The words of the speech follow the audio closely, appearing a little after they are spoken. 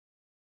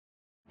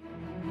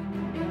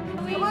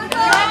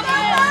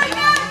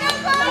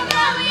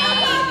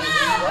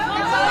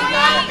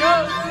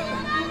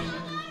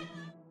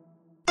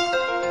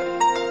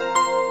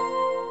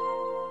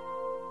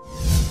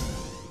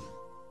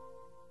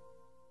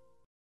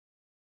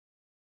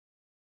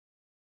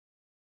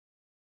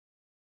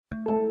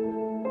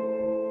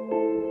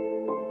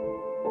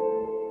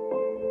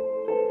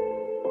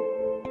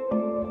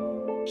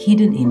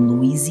Hidden in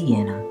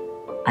Louisiana,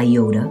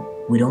 Iota,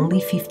 with only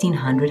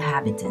 1,500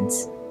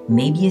 inhabitants,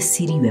 may be a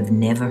city you have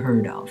never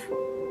heard of.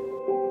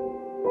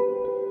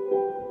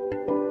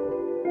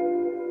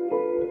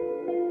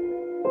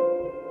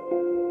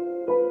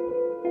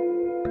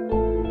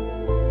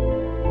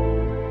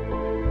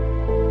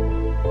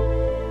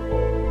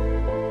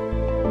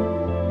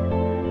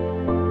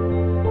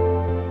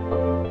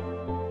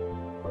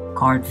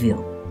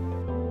 Cartville,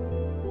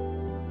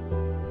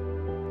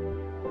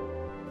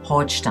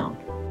 Hodgetown,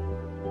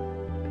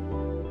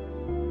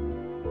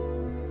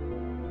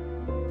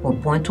 or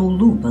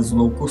Pointe-aux-Loups as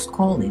locals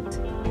call it.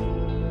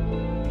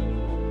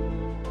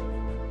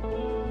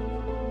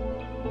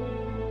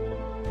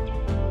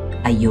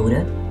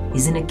 Iota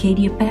is in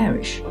Acadia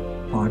Parish,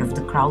 part of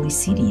the Crowley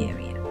City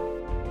area.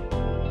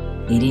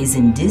 It is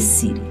in this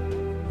city,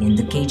 in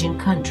the Cajun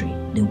country,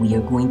 that we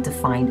are going to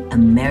find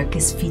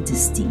America's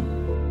Fittest Teen,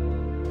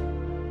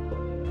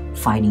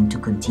 fighting to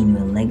continue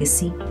a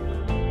legacy,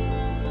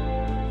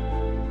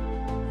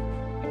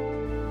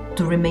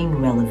 to remain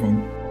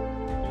relevant,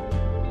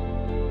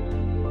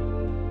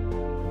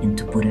 and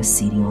to put our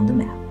city on the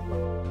map.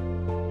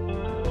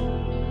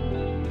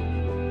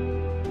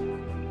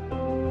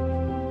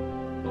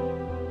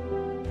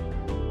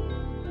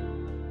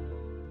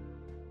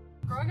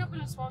 Growing up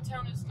in a small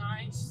town is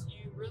nice.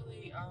 You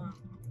really,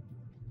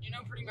 you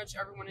know pretty much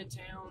everyone in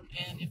town,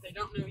 and if they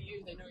don't know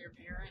you, they know your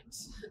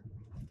parents.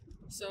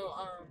 So,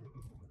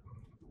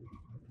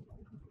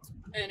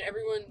 and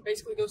everyone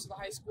basically goes to the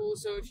high school,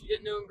 so if you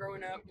didn't know them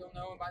growing up, you'll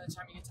know them by the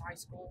time you get to high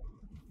school.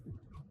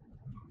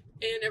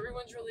 And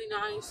everyone's really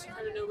nice, you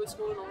kind of know what's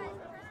going on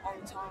all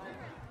the time.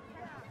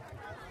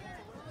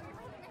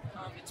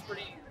 It's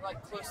pretty,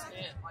 like,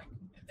 close-knit, like,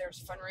 if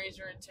there's a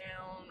fundraiser in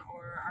town,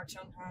 or our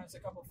town has a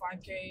couple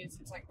 5Ks,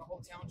 it's like the whole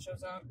town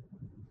shows up.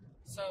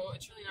 So,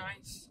 it's really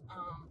nice.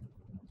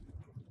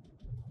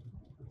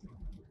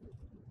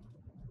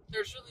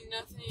 There's really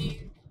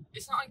nothing,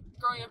 it's not like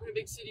growing up in a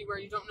big city where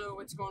you don't know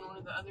what's going on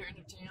at the other end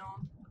of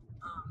town.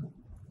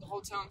 The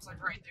whole town's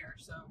like right there,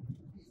 so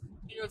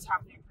you know what's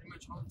happening pretty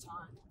much all the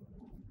time.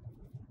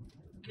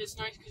 And it's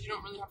nice because you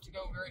don't really have to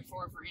go very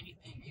far for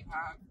anything. You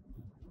have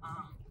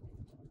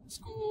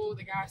school,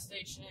 the gas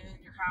station,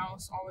 your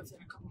house, all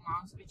within a couple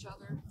miles of each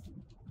other.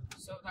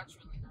 So that's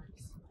really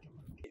nice.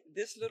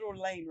 This little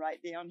lane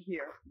right down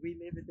here, we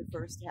live at the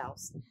first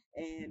house.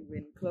 And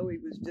when Chloe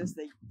was just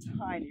a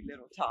tiny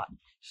little tot,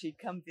 she'd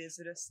come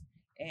visit us.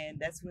 And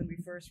that's when we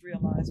first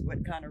realized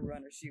what kind of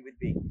runner she would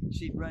be.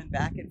 She'd run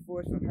back and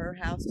forth from her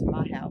house to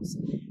my house.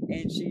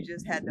 And she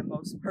just had the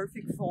most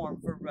perfect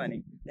form for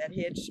running. That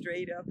head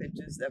straight up and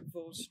just a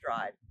full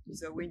stride.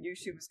 So we knew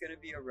she was going to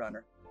be a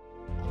runner.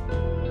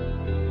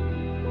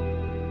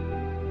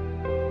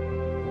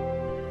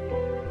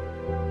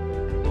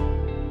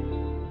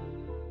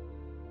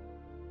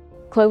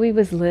 Chloe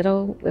was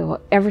little, well,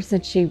 ever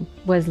since she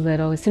was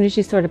little, as soon as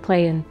she started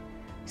playing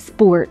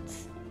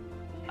sports,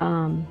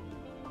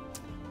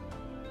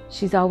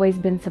 she's always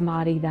been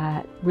somebody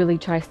that really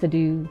tries to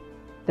do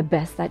the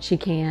best that she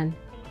can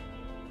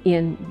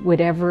in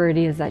whatever it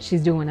is that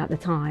she's doing at the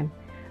time.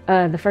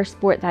 The first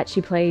sport that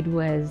she played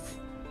was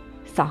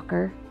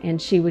soccer,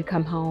 and she would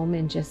come home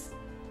and just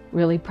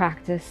really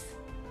practice.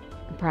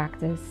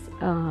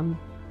 Then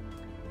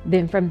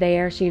from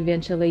there, she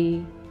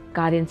eventually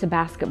got into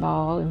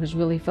basketball and was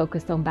really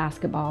focused on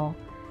basketball.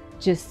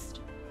 She's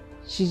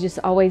just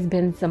always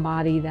been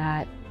somebody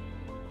that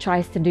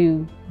tries to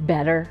do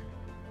better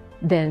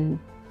than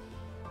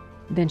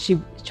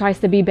she tries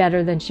to be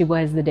better than she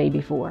was the day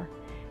before.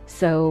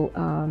 So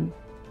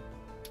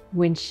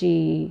when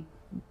she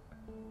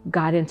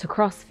got into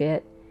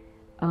CrossFit,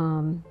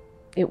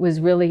 it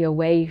was really a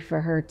way for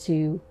her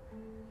to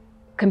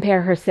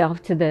compare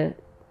herself to the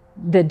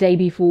day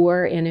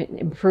before and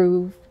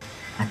improve.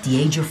 At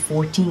the age of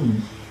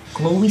 14,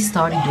 Chloe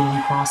started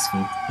doing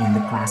CrossFit in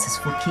the classes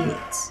for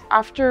kids.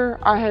 After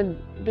I had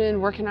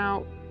been working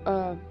out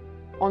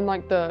on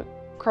like the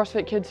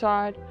CrossFit Kids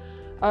side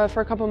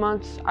for a couple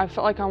months, I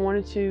felt like I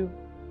wanted to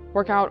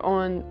work out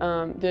on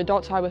the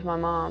adult side with my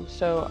mom.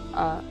 So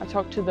I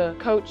talked to the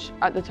coach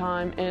at the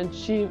time, and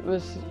she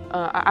was,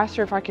 I asked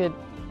her if I could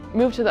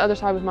move to the other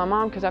side with my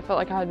mom because I felt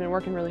like I had been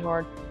working really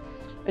hard.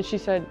 And she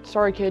said,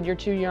 "Sorry kid, you're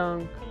too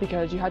young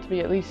because you have to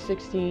be at least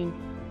 16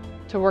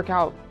 to work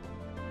out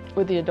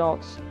with the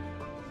adults."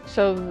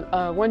 So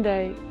one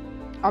day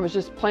I was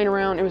just playing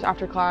around, it was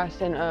after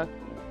class, and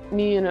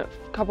me and a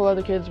couple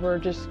other kids were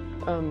just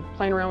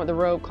playing around with the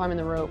rope, climbing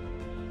the rope.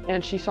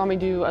 And she saw me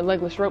do a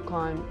legless rope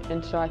climb,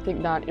 and so I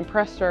think that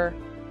impressed her,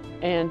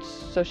 and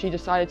so she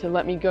decided to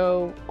let me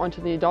go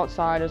onto the adult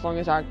side as long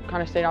as I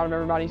kind of stayed out of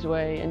everybody's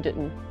way and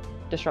didn't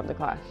disrupt the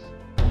class.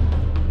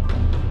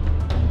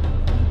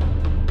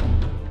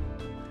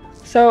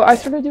 So I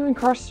started doing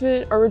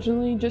CrossFit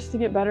originally just to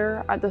get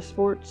better at the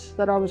sports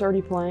that I was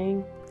already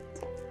playing.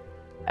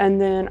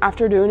 And then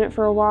after doing it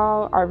for a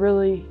while,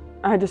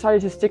 I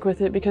decided to stick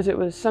with it because it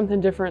was something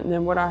different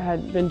than what I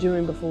had been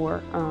doing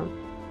before.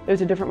 It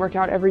was a different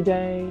workout every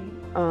day.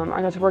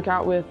 I got to work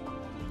out with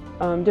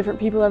different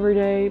people every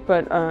day,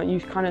 but you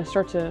kind of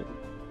start to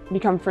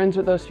become friends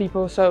with those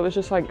people. So it was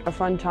just like a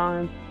fun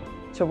time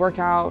to work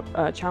out,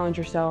 challenge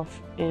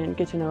yourself, and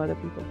get to know other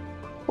people.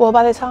 Well,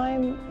 by the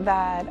time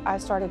that I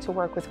started to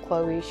work with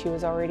Chloe, she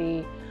was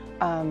already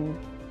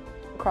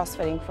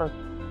CrossFitting for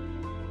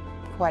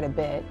quite a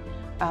bit.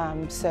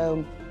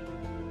 So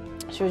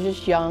she was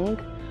just young,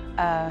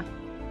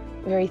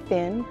 very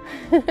thin,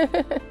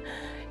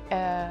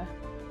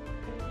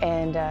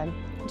 and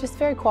just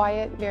very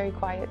quiet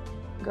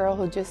girl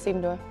who just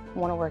seemed to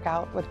want to work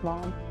out with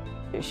mom.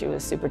 She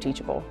was super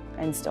teachable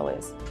and still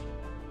is.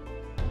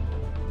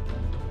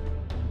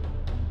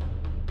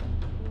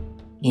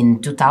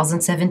 In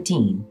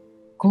 2017,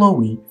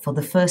 Chloe, for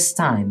the first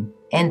time,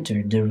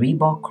 entered the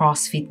Reebok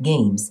CrossFit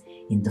Games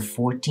in the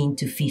 14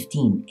 to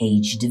 15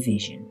 age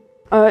division.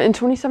 In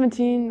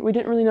 2017, we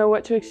didn't really know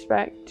what to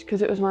expect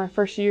because it was my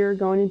first year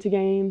going into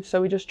games,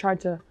 so we just tried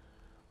to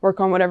work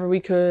on whatever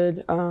we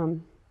could,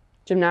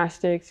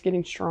 gymnastics,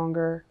 getting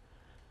stronger.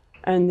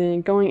 And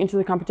then going into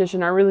the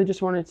competition, I really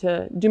just wanted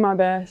to do my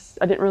best.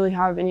 I didn't really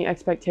have any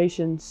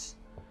expectations.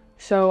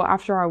 So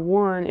after I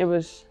won, it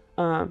was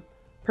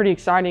pretty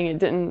exciting. It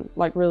didn't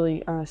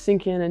really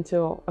sink in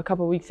until a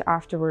couple weeks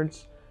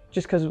afterwards,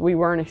 just because we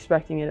weren't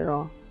expecting it at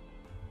all.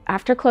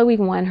 After Chloe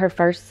won her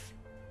first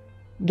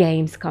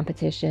games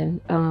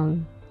competition,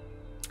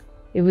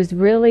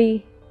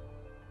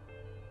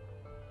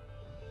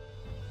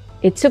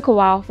 it took a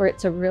while for it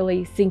to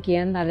really sink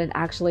in that it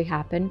actually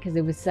happened, because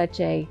it was such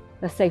a,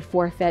 let's say,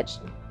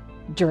 far-fetched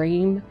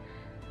dream,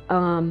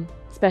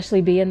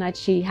 especially being that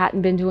she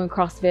hadn't been doing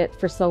CrossFit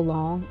for so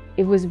long.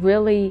 It was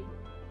really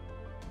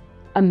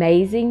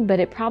amazing, but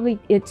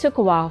it took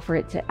a while for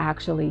it to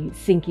actually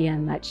sink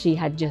in that she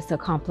had just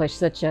accomplished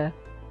such a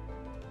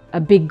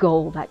big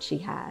goal that she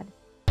had.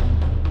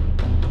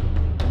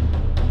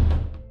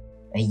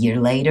 A year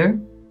later,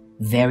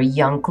 very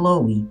young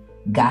Chloe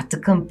got to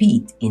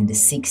compete in the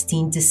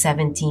 16 to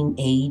 17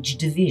 age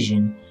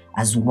division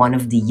as one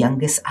of the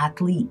youngest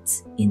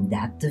athletes in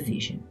that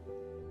division.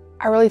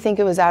 I really think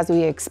it was as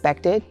we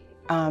expected.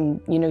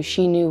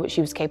 She knew what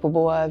she was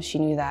capable of. She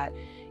knew that,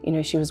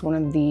 she was one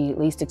of the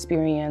least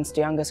experienced,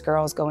 youngest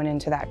girls going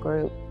into that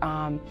group.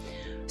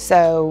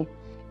 So,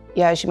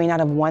 yeah, she may not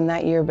have won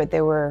that year, but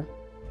there were,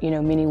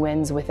 many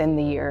wins within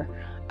the year,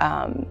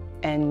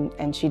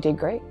 and she did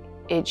great.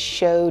 It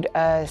showed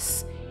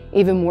us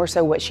even more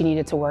so what she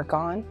needed to work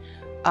on.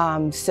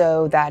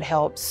 So that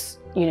helps,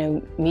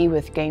 me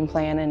with game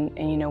plan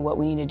and what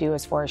we need to do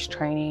as far as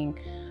training.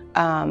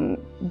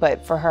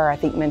 But for her, I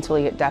think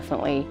mentally it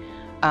definitely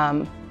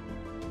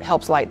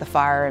helps light the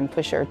fire and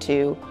push her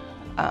to,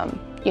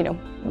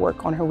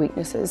 work on her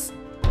weaknesses.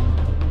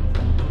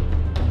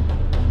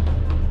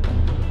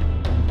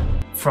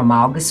 From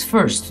August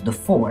 1st to the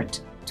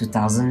 4th,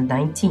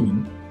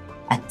 2019,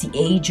 at the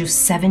age of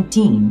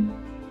 17,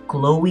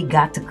 Chloe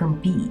got to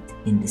compete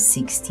in the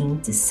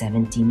 16 to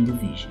 17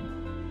 division,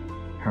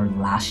 her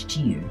last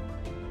year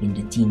in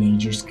the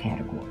teenagers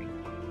category.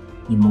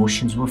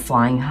 Emotions were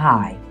flying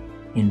high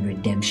and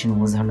redemption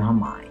was on her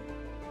mind.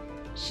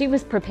 She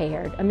was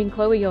prepared. I mean,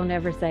 Chloe, you'll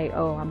never say,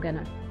 oh, I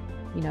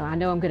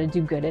know I'm gonna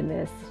do good in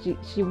this.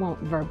 She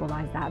won't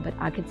verbalize that, but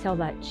I could tell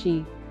that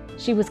she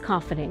was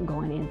confident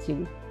going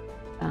into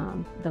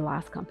the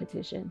last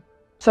competition.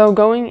 So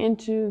going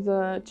into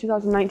the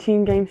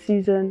 2019 game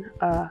season,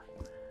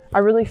 I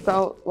really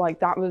felt like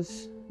that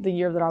was the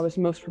year that I was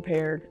most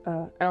prepared.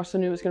 I also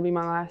knew it was going to be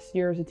my last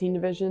year as a teen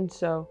division,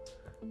 so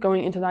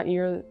going into that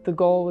year, the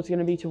goal was going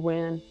to be to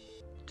win,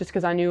 just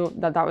because I knew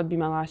that that would be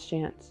my last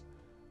chance.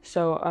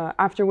 So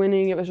after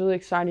winning, it was really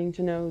exciting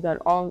to know that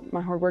all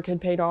my hard work had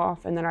paid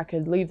off and that I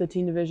could leave the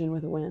teen division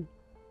with a win.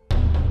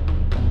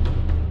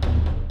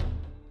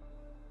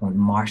 On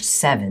March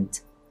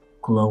 7th,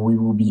 Chloe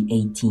will be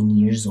 18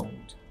 years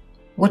old.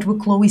 What will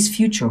Chloe's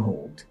future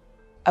hold?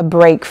 A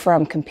break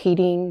from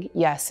competing,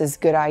 yes, is a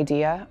good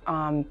idea,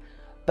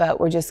 but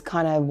we're just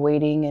kind of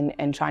waiting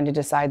and trying to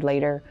decide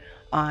later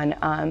on,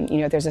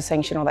 if there's a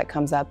sanctional that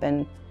comes up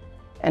and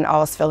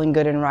all's feeling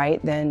good and right,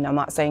 then I'm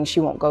not saying she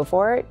won't go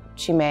for it.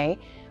 She may,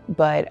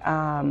 but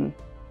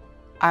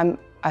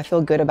I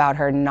feel good about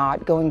her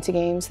not going to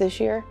games this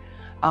year,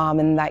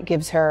 and that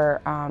gives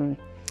her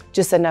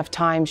just enough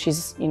time.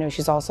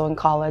 She's also in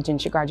college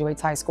and she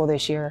graduates high school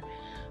this year.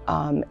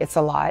 It's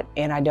a lot,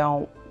 and I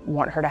don't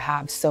want her to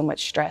have so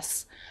much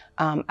stress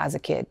as a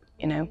kid,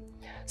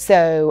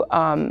 So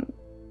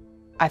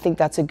I think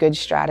that's a good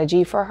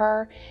strategy for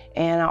her.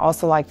 And I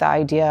also like the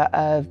idea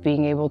of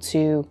being able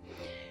to,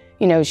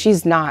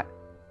 she's not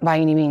by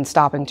any means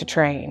stopping to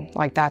train,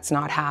 like that's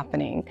not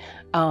happening.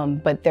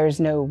 But there's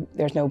no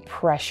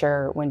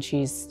pressure when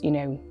she's,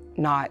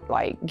 not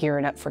like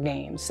gearing up for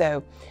games.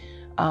 So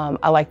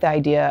I like the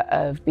idea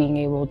of being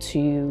able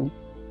to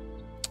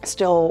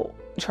still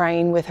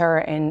train with her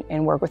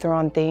and work with her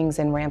on things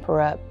and ramp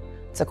her up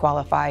to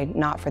qualify,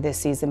 not for this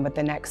season, but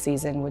the next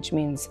season, which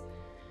means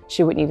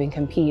she wouldn't even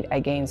compete at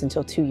games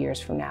until 2 years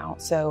from now.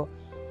 So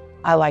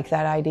I like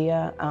that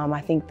idea.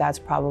 I think that's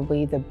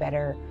probably the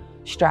better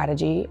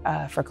strategy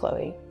for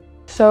Chloe.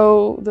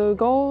 So the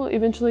goal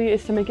eventually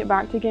is to make it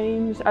back to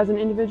games as an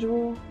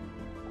individual.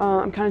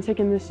 I'm kind of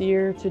taking this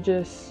year to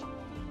just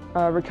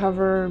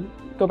recover,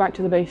 go back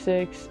to the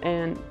basics,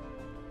 and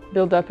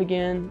build up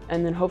again.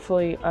 And then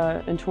hopefully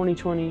in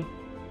 2020,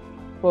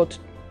 well,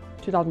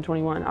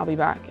 2021, I'll be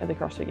back at the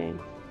CrossFit Games.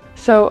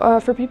 So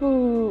for people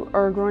who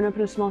are growing up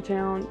in a small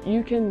town,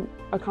 you can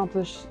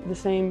accomplish the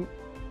same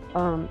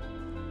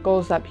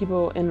goals that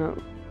people in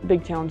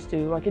big towns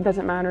do. Like, it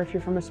doesn't matter if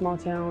you're from a small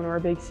town or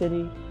a big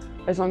city.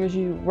 As long as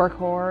you work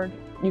hard,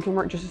 you can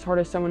work just as hard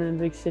as someone in a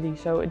big city.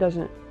 So it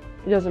doesn't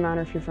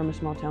matter if you're from a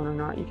small town or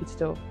not. You can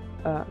still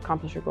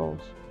accomplish your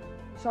goals.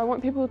 So I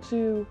want people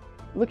to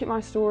look at my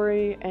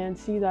story and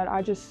see that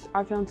I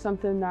found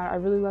something that I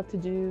really love to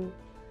do,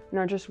 and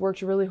I just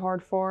worked really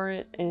hard for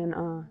it. And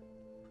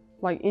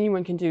like,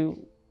 anyone can do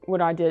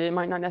what I did. It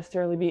might not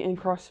necessarily be in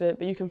CrossFit,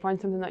 but you can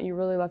find something that you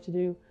really love to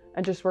do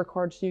and just work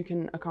hard so you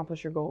can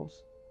accomplish your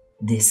goals.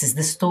 This is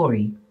the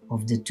story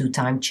of the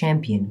two-time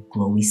champion,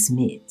 Chloe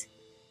Smith.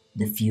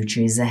 The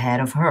future is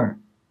ahead of her.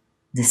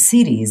 The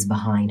city is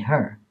behind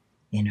her,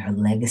 and her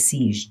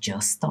legacy is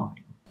just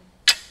starting.